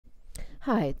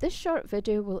Hi, this short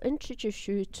video will introduce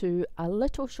you to a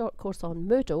little short course on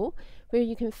Moodle where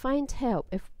you can find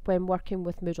help when working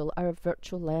with Moodle, our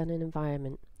virtual learning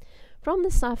environment. From the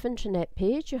staff intranet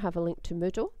page you have a link to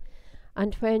Moodle,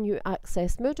 and when you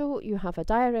access Moodle you have a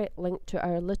direct link to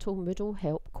our little Moodle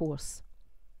help course.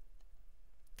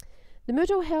 The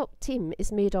Moodle help team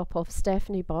is made up of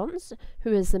Stephanie Burns,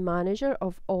 who is the manager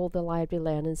of all the library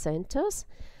learning centres,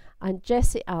 and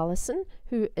Jessie Allison,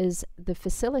 who is the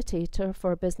facilitator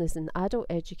for business and adult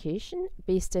education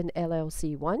based in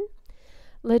LLC 1,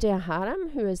 Lydia Haram,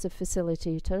 who is a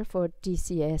facilitator for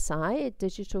DCSI,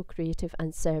 Digital Creative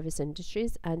and Service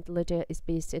Industries, and Lydia is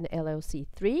based in LLC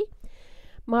 3,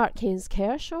 Mark Haynes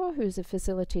Kershaw, who is a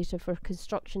facilitator for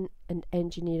construction and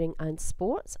engineering and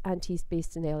sports, and he's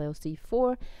based in LLC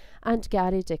 4, and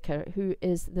Gary Dicker, who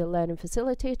is the learning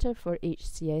facilitator for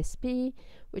HCSP,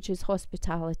 which is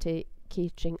hospitality,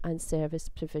 catering and service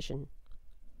provision.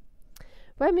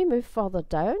 When we move further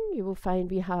down, you will find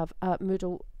we have a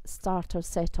Moodle starter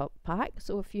setup pack.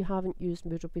 So if you haven't used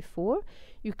Moodle before,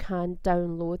 you can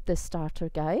download the starter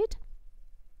guide.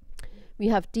 We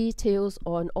have details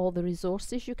on all the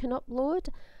resources you can upload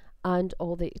and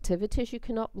all the activities you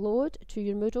can upload to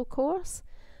your Moodle course.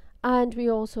 And we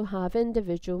also have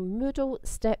individual Moodle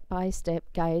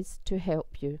step-by-step guides to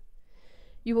help you.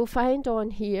 You will find on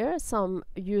here some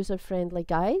user-friendly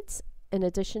guides, in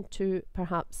addition to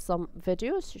perhaps some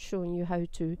videos showing you how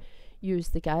to use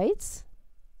the guides.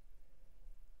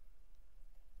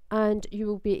 And you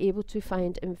will be able to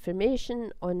find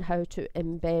information on how to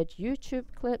embed YouTube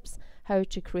clips, how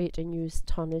to create and use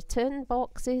Turnitin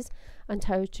boxes, and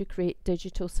how to create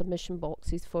digital submission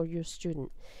boxes for your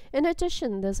student. In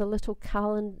addition, there's a little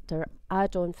calendar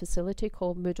add-on facility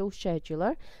called Moodle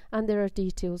Scheduler, and there are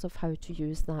details of how to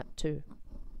use that too.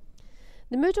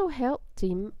 The Moodle help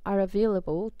team are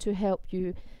available to help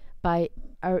you by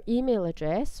our email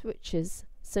address, which is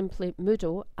simply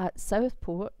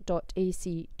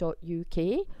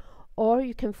moodle@southport.ac.uk, or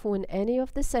you can phone any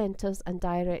of the centres and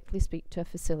directly speak to a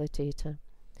facilitator.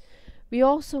 We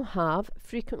also have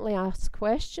frequently asked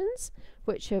questions,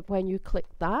 which when you click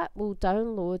that will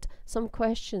download some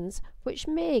questions which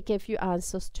may give you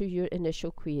answers to your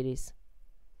initial queries.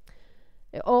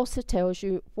 It also tells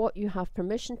you what you have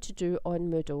permission to do on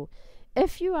Moodle.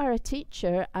 If you are a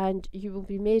teacher and you will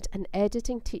be made an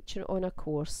editing teacher on a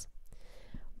course,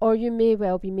 or you may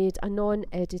well be made a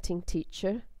non-editing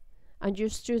teacher, and your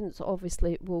students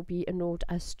obviously will be enrolled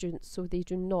as students, so they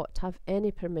do not have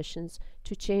any permissions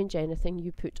to change anything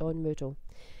you put on Moodle.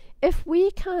 If we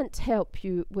can't help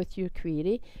you with your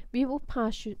query, we will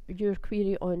pass your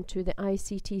query on to the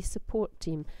ICT support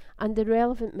team, and the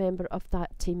relevant member of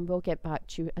that team will get back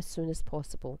to you as soon as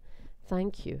possible.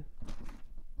 Thank you.